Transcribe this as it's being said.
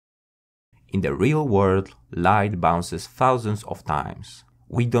In the real world, light bounces thousands of times.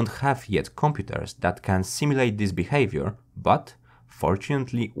 We don't have yet computers that can simulate this behavior, but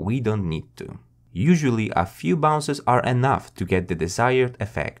fortunately we don't need to. Usually a few bounces are enough to get the desired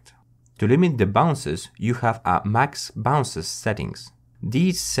effect. To limit the bounces, you have a max bounces settings.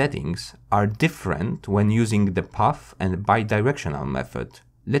 These settings are different when using the path and bidirectional method.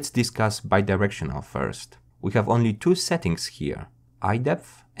 Let's discuss bidirectional first. We have only two settings here, eye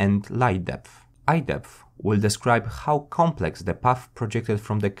depth and light depth. Eye depth will describe how complex the path projected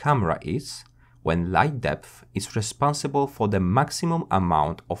from the camera is, when light depth is responsible for the maximum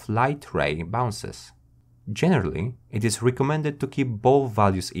amount of light ray bounces. Generally, it is recommended to keep both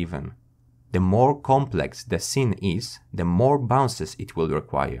values even. The more complex the scene is, the more bounces it will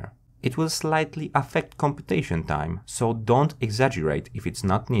require. It will slightly affect computation time, so don't exaggerate if it's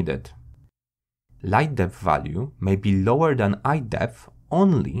not needed. Light depth value may be lower than eye depth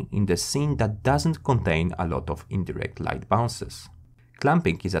only in the scene that doesn't contain a lot of indirect light bounces.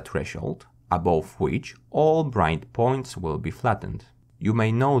 Clamping is a threshold, above which all bright points will be flattened. You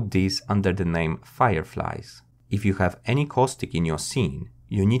may know this under the name fireflies. If you have any caustic in your scene,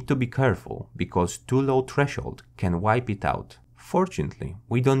 you need to be careful because too low threshold can wipe it out. Fortunately,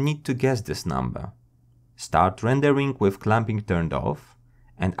 we don't need to guess this number. Start rendering with clamping turned off,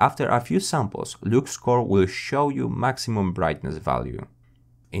 and after a few samples, LuxCore will show you maximum brightness value.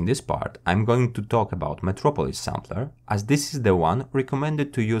 In this part, I'm going to talk about metropolis sampler, as this is the one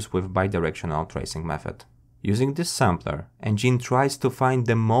recommended to use with bidirectional tracing method. Using this sampler, engine tries to find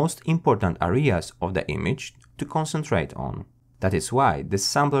the most important areas of the image to concentrate on. That is why this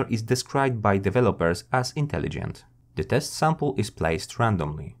sampler is described by developers as intelligent. The test sample is placed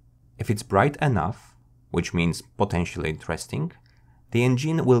randomly. If it's bright enough, which means potentially interesting, the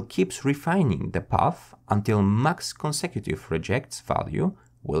engine will keep refining the path until max consecutive rejects value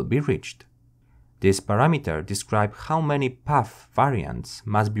will be reached. This parameter describes how many path variants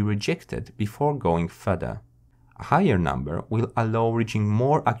must be rejected before going further. A higher number will allow reaching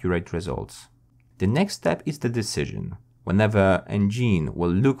more accurate results. The next step is the decision, whenever engine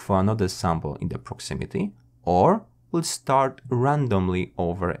will look for another sample in the proximity or will start randomly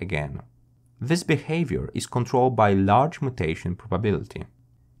over again. This behavior is controlled by large mutation probability.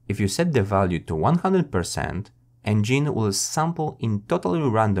 If you set the value to 100%, engine will sample in totally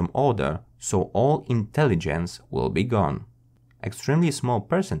random order, so all intelligence will be gone. Extremely small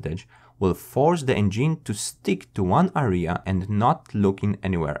percentage will force the engine to stick to one area and not looking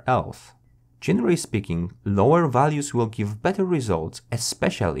anywhere else. Generally speaking, lower values will give better results,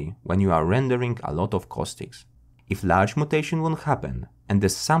 especially when you are rendering a lot of caustics. If large mutation won't happen and the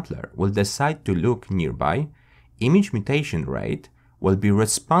sampler will decide to look nearby, image mutation rate will be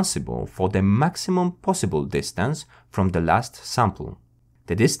responsible for the maximum possible distance from the last sample.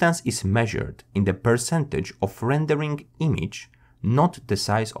 The distance is measured in the percentage of rendering image, not the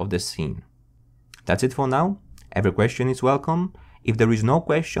size of the scene. That's it for now. Every question is welcome. If there is no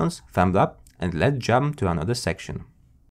questions, thumbs up and let's jump to another section.